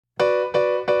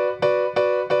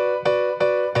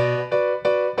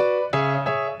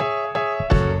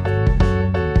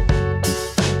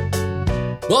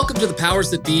Welcome to the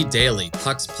Powers That Be Daily,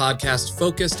 Puck's podcast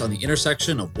focused on the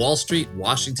intersection of Wall Street,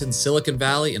 Washington, Silicon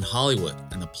Valley, and Hollywood,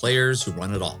 and the players who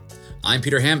run it all. I'm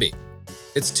Peter Hamby.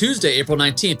 It's Tuesday, April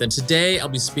 19th, and today I'll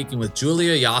be speaking with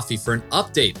Julia Ioffe for an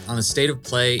update on the state of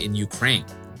play in Ukraine.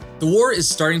 The war is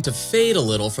starting to fade a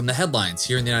little from the headlines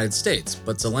here in the United States,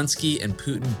 but Zelensky and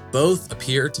Putin both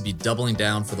appear to be doubling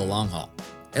down for the long haul.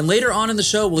 And later on in the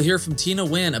show, we'll hear from Tina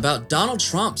Nguyen about Donald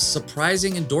Trump's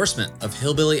surprising endorsement of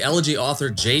hillbilly elegy author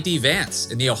J.D.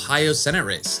 Vance in the Ohio Senate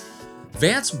race.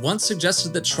 Vance once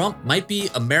suggested that Trump might be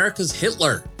America's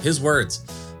Hitler, his words,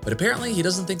 but apparently he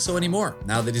doesn't think so anymore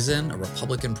now that he's in a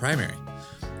Republican primary.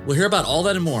 We'll hear about all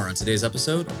that and more on today's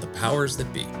episode of The Powers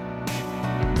That Be.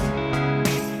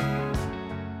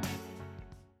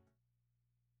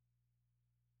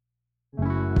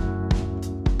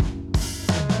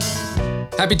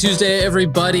 Happy Tuesday,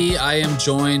 everybody. I am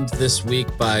joined this week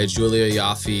by Julia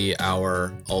Ioffe,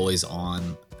 our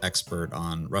always-on expert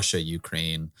on Russia,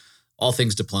 Ukraine, all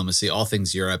things diplomacy, all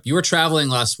things Europe. You were traveling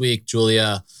last week,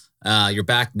 Julia. You're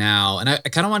back now. And I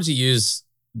kind of wanted to use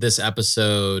this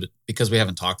episode because we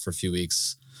haven't talked for a few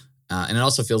weeks. And it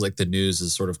also feels like the news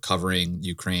is sort of covering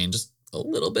Ukraine just a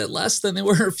little bit less than they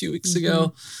were a few weeks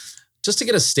ago. Just to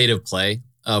get a state of play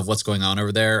of what's going on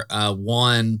over there.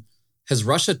 One, has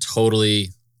Russia totally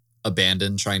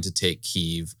abandoned trying to take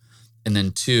Kyiv? And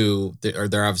then two,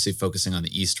 they're obviously focusing on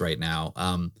the east right now.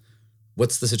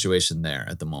 What's the situation there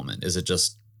at the moment? Is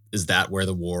that where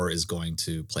the war is going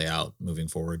to play out moving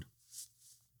forward?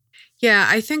 Yeah,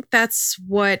 I think that's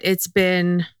what it's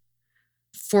been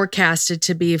forecasted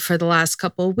to be for the last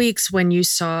couple of weeks when you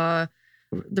saw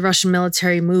the Russian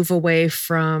military move away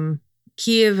from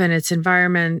Kyiv and its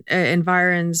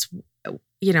environs.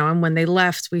 And when they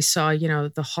left, we saw,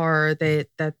 the horror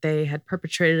that they had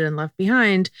perpetrated and left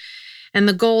behind. And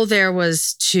the goal there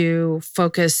was to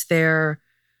focus their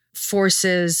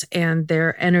forces and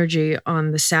their energy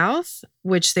on the south,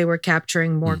 which they were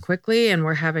capturing more quickly and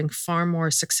were having far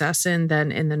more success in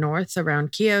than in the north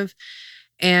around Kyiv,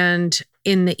 and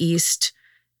in the east,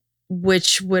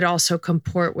 which would also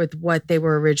comport with what they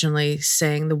were originally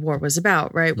saying the war was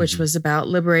about, right? Which was about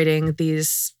liberating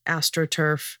these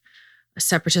AstroTurf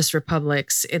separatist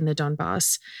republics in the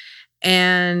Donbass.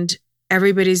 And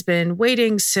everybody's been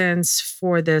waiting since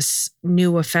for this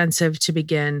new offensive to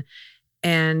begin.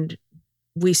 And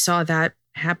we saw that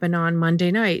happen on Monday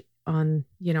night on,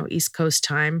 East Coast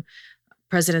time.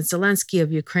 President Zelensky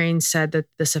of Ukraine said that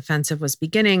this offensive was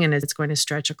beginning and it's going to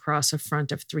stretch across a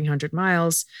front of 300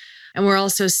 miles. And we're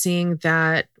also seeing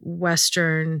that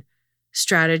Western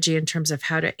strategy in terms of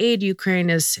how to aid Ukraine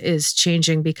is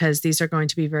changing, because these are going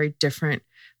to be very different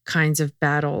kinds of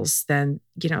battles than,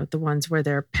 the ones where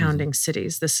they're pounding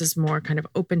cities. This is more kind of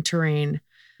open terrain.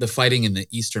 The fighting in the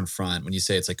Eastern Front, when you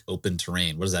say it's like open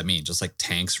terrain, what does that mean? Just like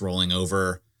tanks rolling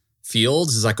over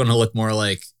fields? Is that going to look more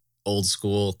like old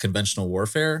school conventional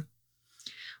warfare?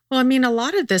 Well, I mean, a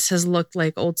lot of this has looked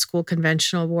like old school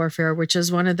conventional warfare, which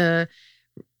is one of the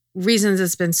reasons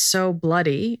it's been so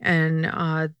bloody and,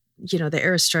 the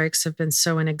airstrikes have been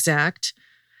so inexact,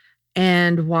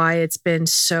 and why it's been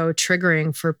so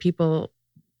triggering for people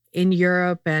in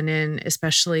Europe and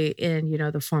especially in,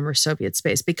 the former Soviet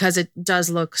space, because it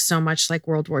does look so much like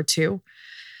World War II.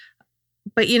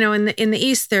 But, in the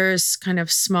East, there's kind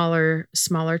of smaller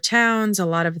towns. A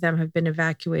lot of them have been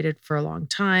evacuated for a long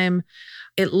time.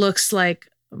 It looks like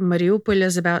Mariupol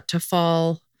is about to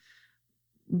fall,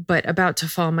 but about to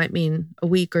fall might mean a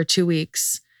week or 2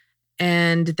 weeks.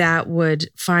 And that would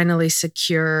finally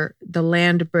secure the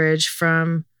land bridge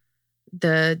from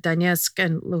the Donetsk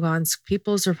and Luhansk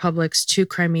People's Republics to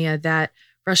Crimea that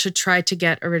Russia tried to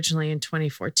get originally in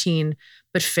 2014,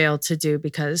 but failed to do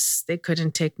because they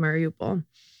couldn't take Mariupol.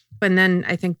 And then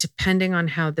I think depending on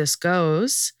how this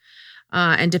goes,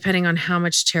 and depending on how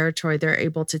much territory they're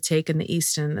able to take in the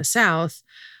east and the south,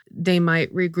 they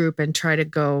might regroup and try to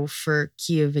go for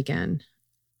Kyiv again.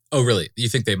 Oh, really? You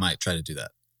think they might try to do that?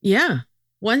 Yeah.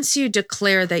 Once you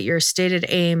declare that your stated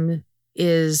aim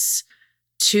is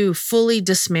to fully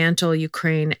dismantle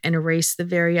Ukraine and erase the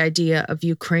very idea of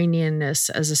Ukrainianness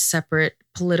as a separate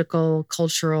political,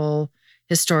 cultural,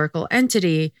 historical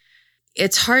entity,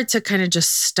 it's hard to kind of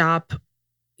just stop,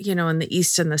 in the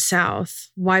east and the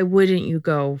south. Why wouldn't you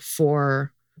go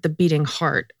for the beating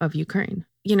heart of Ukraine?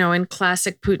 In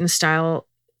classic Putin style,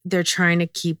 they're trying to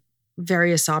keep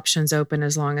various options open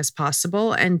as long as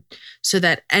possible, and so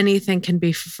that anything can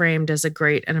be framed as a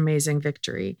great and amazing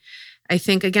victory. I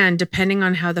think, again, depending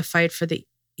on how the fight for the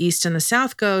east and the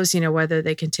south goes, whether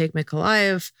they can take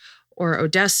Mykolaiv or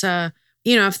Odessa,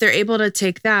 if they're able to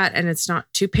take that and it's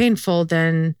not too painful,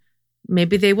 then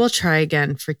maybe they will try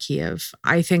again for Kiev.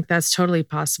 I think that's totally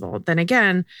possible. Then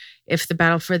again, if the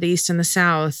battle for the East and the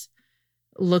South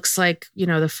looks like,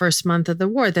 the first month of the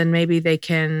war, then maybe they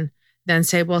can then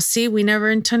say, well, see, we never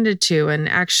intended to. And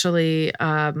actually,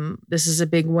 this is a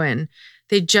big win.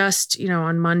 They just,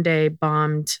 on Monday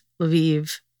bombed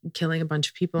Lviv, killing a bunch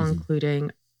of people,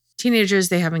 including teenagers.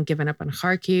 They haven't given up on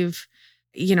Kharkiv.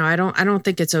 I don't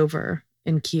think it's over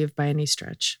in Kiev by any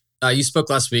stretch. You spoke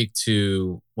last week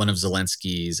to one of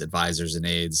Zelensky's advisors and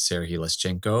aides, Serhiy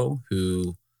Leshchenko,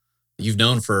 who you've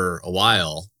known for a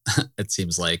while, it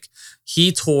seems like.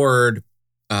 He toured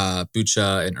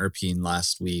Bucha and Irpin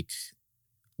last week.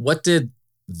 What did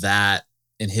that,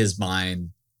 in his mind,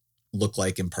 look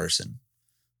like in person?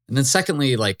 And then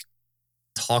secondly,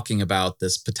 talking about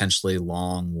this potentially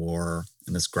long war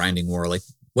and this grinding war,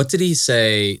 what did he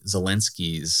say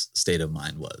Zelensky's state of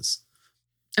mind was?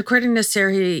 According to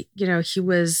Serhiy, he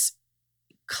was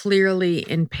clearly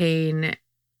in pain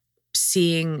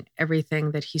seeing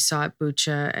everything that he saw at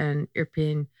Bucha and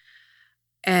Irpin.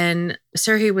 And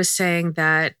Serhiy was saying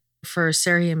that for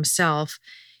Serhiy himself,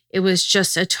 it was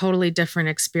just a totally different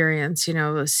experience,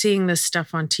 seeing this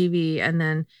stuff on TV. And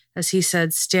then, as he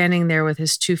said, standing there with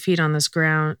his 2 feet on this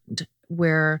ground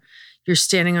where you're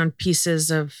standing on pieces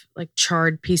of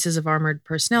charred pieces of armored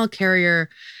personnel carrier,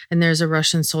 and there's a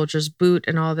Russian soldier's boot,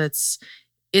 and all that's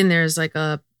in there is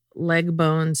a leg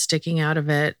bone sticking out of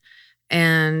it.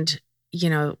 And,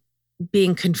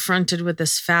 being confronted with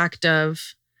this fact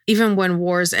of, even when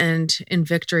wars end in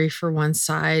victory for one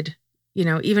side,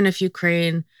 even if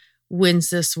Ukraine wins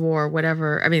this war,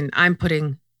 whatever, I'm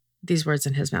putting these words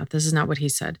in his mouth. This is not what he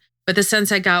said. But the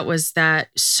sense I got was that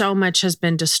so much has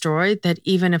been destroyed that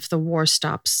even if the war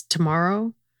stops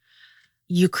tomorrow,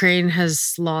 Ukraine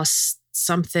has lost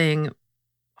something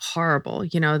horrible,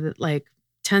 that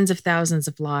tens of thousands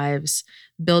of lives,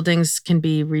 buildings can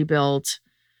be rebuilt.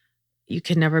 You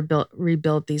can never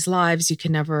rebuild these lives. You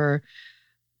can never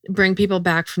bring people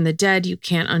back from the dead. You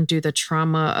can't undo the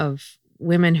trauma of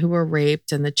women who were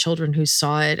raped and the children who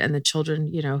saw it and the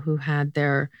children, who had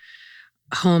their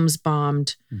homes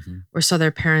bombed or saw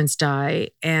their parents die.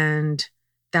 And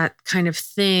that kind of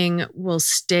thing will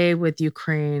stay with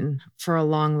Ukraine for a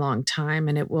long, long time,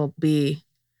 and it will be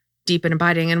deep and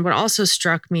abiding. And what also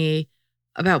struck me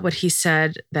about what he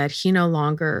said, that he no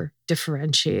longer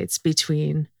differentiates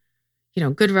between,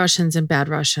 good Russians and bad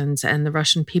Russians, and the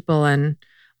Russian people and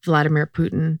Vladimir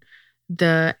Putin.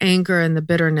 The anger and the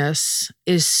bitterness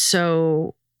is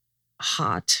so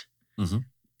hot.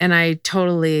 And I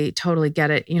totally, totally get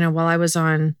it. While I was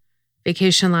on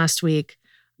vacation last week,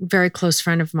 a very close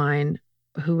friend of mine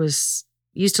who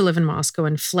used to live in Moscow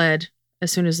and fled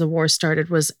as soon as the war started,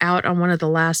 was out on one of the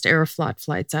last Aeroflot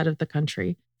flights out of the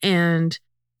country. And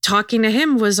talking to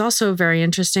him was also very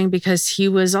interesting because he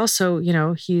was also,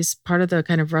 he's part of the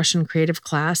kind of Russian creative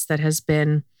class that has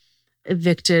been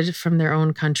evicted from their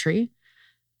own country.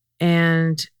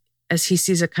 And as he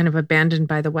sees it, kind of abandoned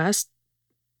by the West.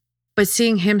 But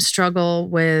seeing him struggle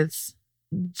with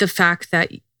the fact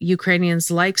that Ukrainians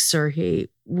like Serhiy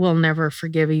will never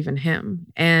forgive even him,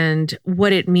 and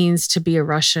what it means to be a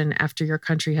Russian after your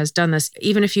country has done this.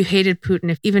 Even if you hated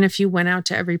Putin, even if you went out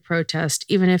to every protest,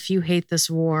 even if you hate this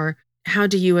war, how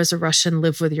do you as a Russian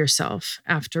live with yourself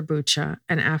after Bucha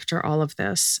and after all of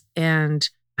this? And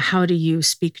how do you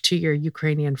speak to your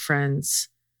Ukrainian friends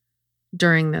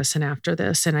during this and after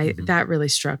this? And that really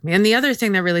struck me. And the other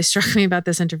thing that really struck me about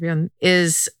this interview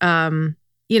is,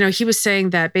 he was saying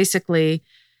that basically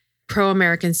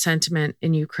pro-American sentiment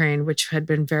in Ukraine, which had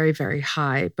been very, very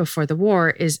high before the war,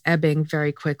 is ebbing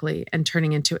very quickly and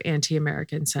turning into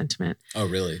anti-American sentiment. Oh,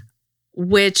 really?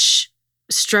 Which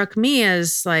struck me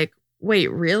as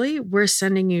wait, really? We're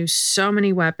sending you so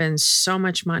many weapons, so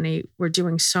much money. We're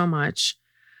doing so much.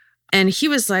 And he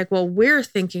was like, well, we're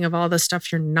thinking of all the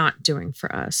stuff you're not doing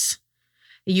for us.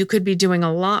 You could be doing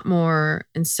a lot more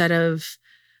instead of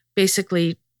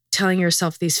basically telling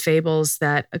yourself these fables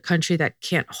that a country that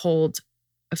can't hold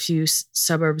a few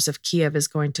suburbs of Kiev is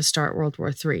going to start World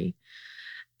War III.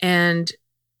 And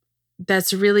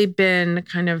that's really been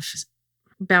kind of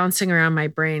bouncing around my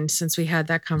brain since we had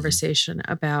that conversation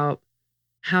about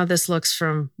how this looks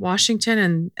from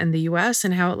Washington and the US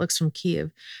and how it looks from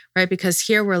Kiev, right? Because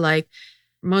here we're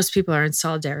most people are in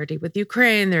solidarity with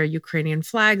Ukraine. There are Ukrainian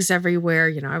flags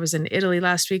everywhere. I was in Italy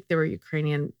last week. There were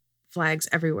Ukrainian flags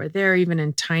everywhere there, even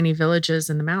in tiny villages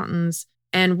in the mountains.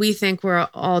 And we think we're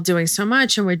all doing so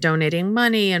much, and we're donating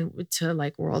money and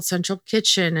to World Central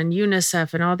Kitchen and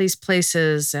UNICEF and all these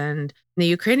places. And the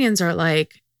Ukrainians are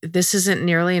this isn't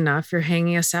nearly enough. You're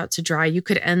hanging us out to dry. You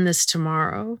could end this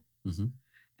tomorrow.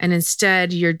 And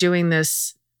instead, you're doing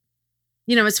this,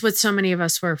 it's what so many of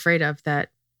us were afraid of, that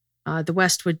the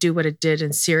West would do what it did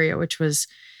in Syria, which was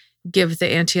give the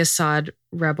anti-Assad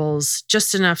rebels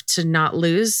just enough to not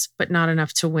lose, but not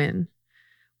enough to win,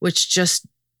 which just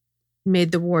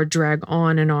made the war drag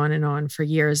on and on and on for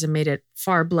years and made it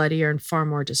far bloodier and far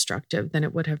more destructive than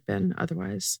it would have been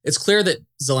otherwise. It's clear that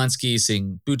Zelensky,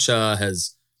 seeing Bucha,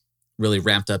 has really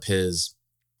ramped up his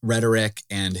rhetoric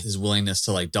and his willingness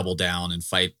to double down and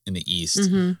fight in the East.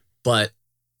 Mm-hmm. But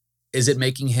is it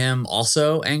making him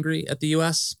also angry at the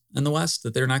US and the West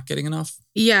that they're not getting enough?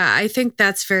 Yeah, I think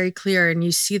that's very clear. And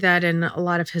you see that in a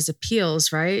lot of his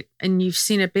appeals, right? And you've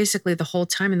seen it basically the whole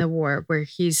time in the war, where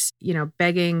he's,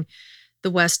 begging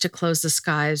the West to close the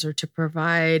skies or to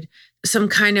provide some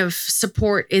kind of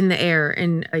support in the air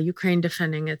in Ukraine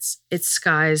defending its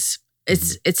skies,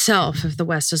 itself, if the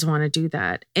West doesn't want to do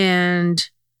that. And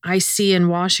I see in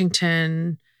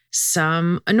Washington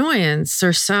some annoyance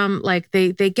or some,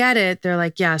 they get it. They're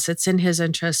like, yes, it's in his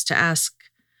interest to ask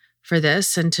for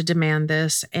this and to demand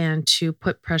this and to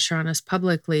put pressure on us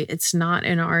publicly. It's not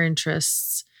in our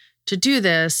interests to do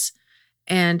this.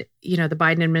 And, the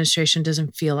Biden administration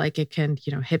doesn't feel like it can,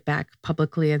 hit back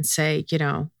publicly and say,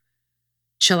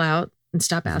 chill out and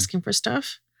stop asking for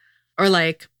stuff, or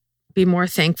be more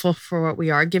thankful for what we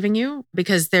are giving you,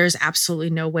 because there's absolutely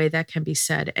no way that can be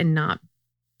said and not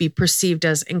be perceived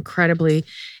as incredibly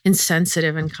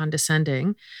insensitive and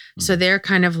condescending. So they're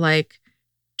kind of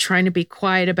trying to be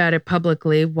quiet about it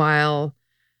publicly while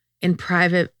in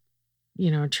private,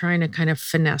 trying to kind of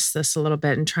finesse this a little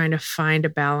bit and trying to find a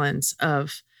balance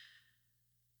of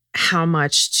how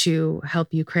much to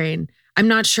help Ukraine. I'm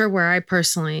not sure where I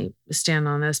personally stand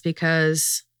on this,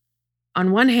 because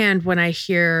on one hand, when I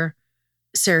hear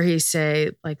Serhiy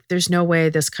say, there's no way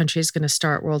this country is going to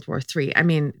start World War III. I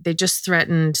mean, they just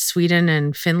threatened Sweden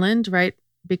and Finland, right?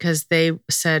 Because they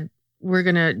said, we're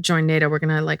going to join NATO. We're going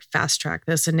to fast track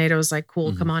this. And NATO was like,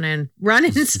 cool, come on in, run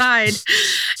inside.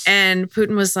 And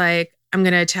Putin was like, I'm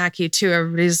going to attack you too.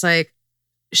 Everybody's like,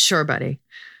 sure, buddy,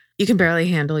 you can barely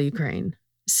handle Ukraine.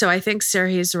 So I think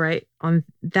Serhiy's right on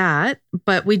that,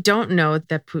 but we don't know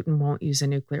that Putin won't use a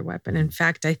nuclear weapon. In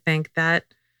fact, I think that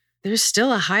there's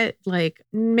still a high,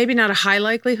 maybe not a high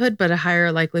likelihood, but a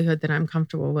higher likelihood than I'm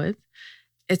comfortable with.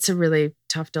 It's a really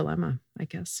tough dilemma, I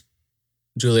guess.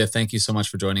 Julia, thank you so much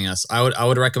for joining us. I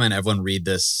would recommend everyone read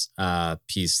this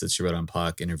piece that she wrote on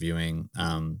Puck, interviewing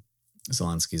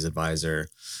Zelensky's advisor.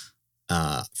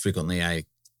 Frequently, I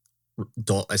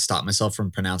stop myself from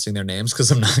pronouncing their names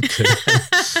because I'm not good at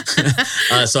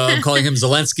it. So I'm calling him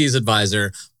Zelensky's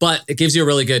advisor, but it gives you a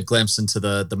really good glimpse into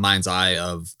the mind's eye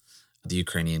of the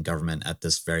Ukrainian government at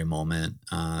this very moment,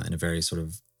 in a very sort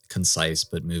of concise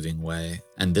but moving way.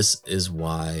 And this is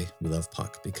why we love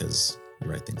Puck, because we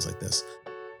write things like this.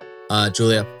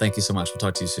 Julia, thank you so much. We'll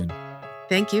talk to you soon.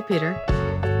 Thank you, Peter.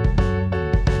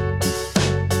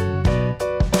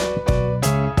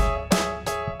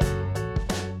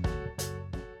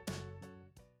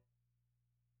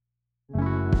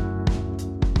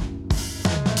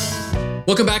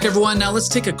 Welcome back, everyone. Now let's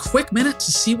take a quick minute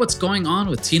to see what's going on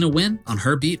with Tina Nguyen on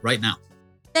her beat right now.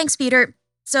 Thanks, Peter.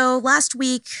 So last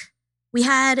week, we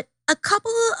had a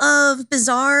couple of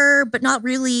bizarre but not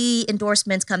really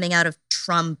endorsements coming out of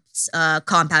Trump's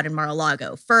compound in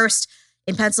Mar-a-Lago. First,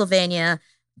 in Pennsylvania,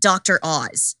 Dr.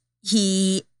 Oz.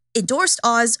 He endorsed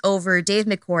Oz over Dave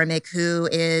McCormick, who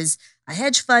is a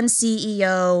hedge fund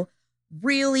CEO,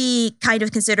 really kind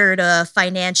of considered a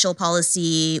financial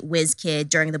policy whiz kid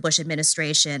during the Bush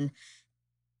administration.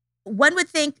 One would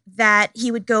think that he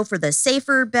would go for the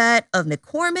safer bet of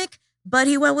McCormick, but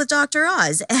he went with Dr.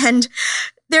 Oz. And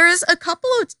there's a couple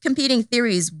of competing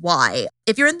theories why.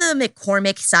 If you're in the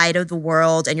McCormick side of the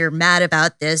world and you're mad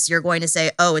about this, you're going to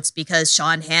say, oh, it's because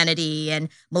Sean Hannity and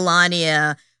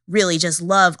Melania really just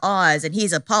love Oz and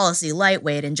he's a policy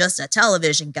lightweight and just a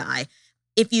television guy.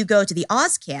 If you go to the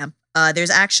Oz camp, there's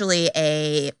actually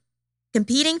a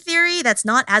competing theory that's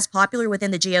not as popular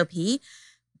within the GOP,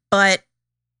 but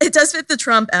it does fit the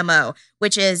Trump MO,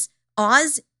 which is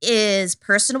Oz is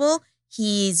personable.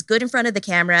 He's good in front of the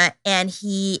camera, and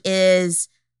he is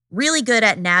really good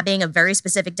at nabbing a very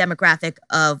specific demographic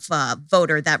of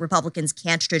voter that Republicans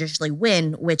can't traditionally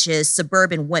win, which is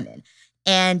suburban women.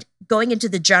 And going into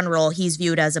the general, he's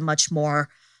viewed as a much more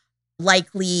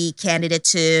likely candidate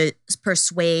to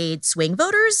persuade swing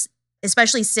voters,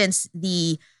 especially since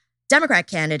the Democrat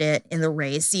candidate in the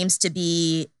race seems to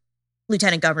be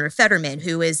Lieutenant Governor Fetterman,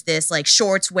 who is this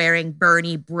shorts-wearing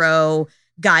Bernie bro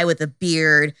guy with a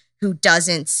beard who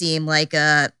doesn't seem like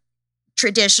a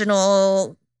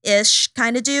traditional-ish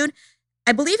kind of dude.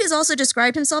 I believe he's also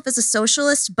described himself as a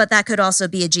socialist, but that could also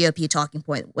be a GOP talking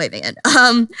point waving in.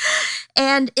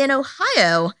 And in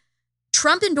Ohio,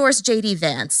 Trump endorsed J.D.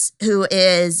 Vance, who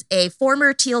is a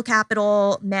former Teal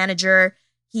Capital manager.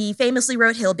 He famously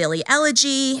wrote Hillbilly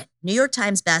Elegy, New York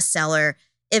Times bestseller,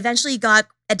 eventually got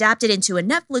adapted into a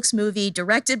Netflix movie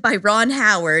directed by Ron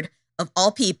Howard, of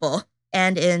all people.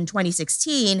 And in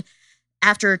 2016,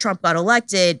 after Trump got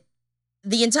elected,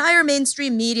 the entire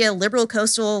mainstream media, liberal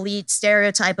coastal elite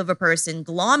stereotype of a person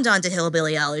glommed onto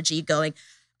Hillbilly Elegy, going,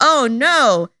 oh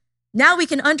no, now we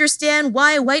can understand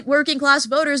why white working class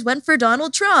voters went for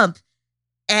Donald Trump.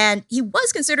 And he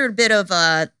was considered a bit of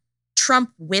a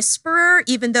Trump whisperer,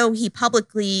 even though he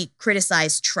publicly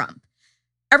criticized Trump.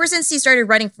 Ever since he started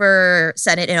running for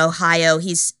Senate in Ohio,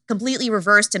 he's completely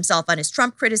reversed himself on his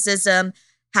Trump criticism,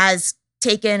 has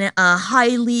taken a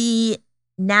highly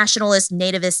nationalist,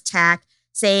 nativist tack,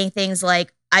 saying things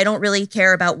like, I don't really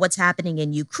care about what's happening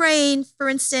in Ukraine, for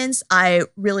instance. I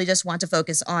really just want to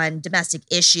focus on domestic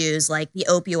issues like the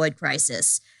opioid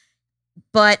crisis.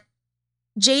 But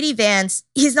J.D. Vance,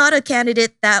 he's not a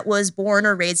candidate that was born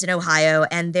or raised in Ohio,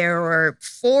 and there were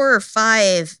 4 or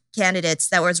 5 candidates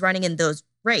that was running in those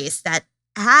race that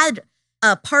had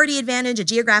a party advantage, a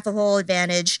geographical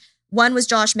advantage. One was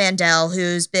Josh Mandel,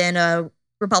 who's been a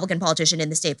Republican politician in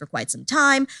the state for quite some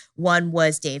time. One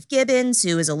was Dave Gibbons,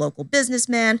 who is a local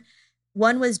businessman.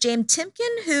 One was James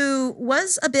Timken, who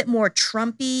was a bit more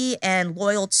Trumpy and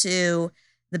loyal to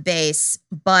the base.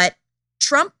 But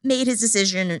Trump made his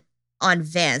decision on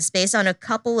Vance based on a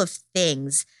couple of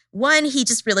things. One, he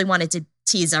just really wanted to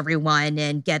tease everyone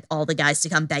and get all the guys to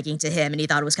come begging to him, and he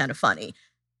thought it was kind of funny.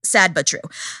 Sad but true.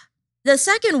 The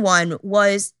second one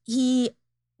was he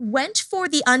went for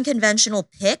the unconventional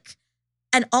pick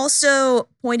and also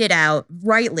pointed out,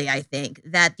 rightly, I think,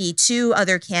 that the 2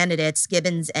 other candidates,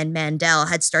 Gibbons and Mandel,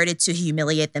 had started to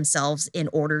humiliate themselves in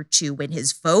order to win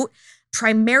his vote,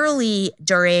 primarily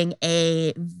during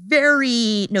a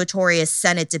very notorious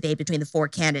Senate debate between the 4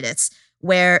 candidates,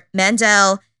 where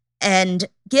Mandel and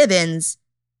Gibbons,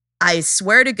 I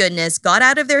swear to goodness, got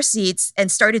out of their seats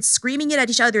and started screaming it at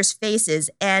each other's faces.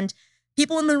 And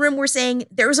people in the room were saying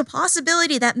there was a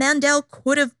possibility that Mandel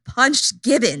could have punched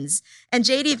Gibbons. And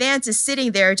J.D. Vance is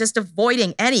sitting there just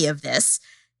avoiding any of this.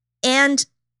 And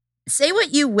say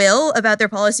what you will about their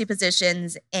policy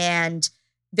positions and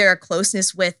their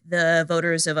closeness with the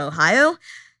voters of Ohio,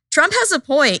 Trump has a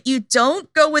point. You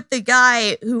don't go with the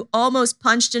guy who almost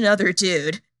punched another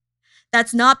dude.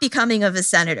 That's not becoming of a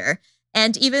senator.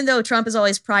 And even though Trump has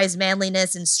always prized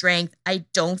manliness and strength, I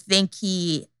don't think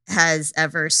he has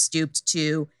ever stooped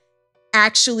to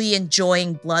actually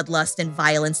enjoying bloodlust and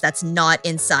violence that's not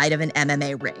inside of an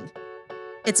MMA ring.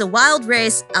 It's a wild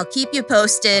race. I'll keep you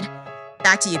posted.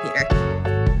 Back to you, Peter.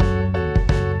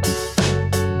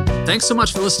 Thanks so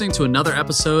much for listening to another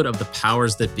episode of The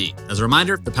Powers That Be. As a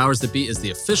reminder, The Powers That Be is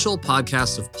the official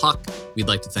podcast of Puck. We'd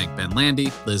like to thank Ben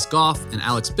Landy, Liz Goff, and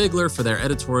Alex Bigler for their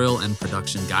editorial and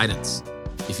production guidance.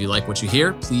 If you like what you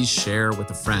hear, please share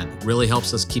with a friend. It really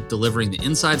helps us keep delivering the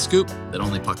inside scoop that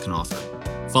only Puck can offer.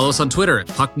 Follow us on Twitter at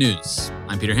Puck News.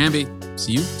 I'm Peter Hamby.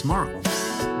 See you tomorrow.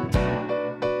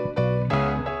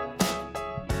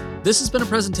 This has been a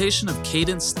presentation of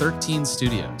Cadence 13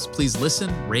 Studios. Please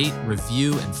listen, rate,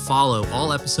 review, and follow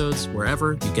all episodes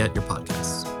wherever you get your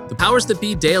podcasts. The Powers That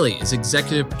Be Daily is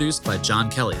executive produced by John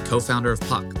Kelly, co-founder of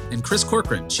Puck, and Chris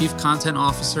Corcoran, chief content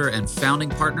officer and founding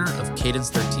partner of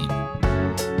Cadence 13.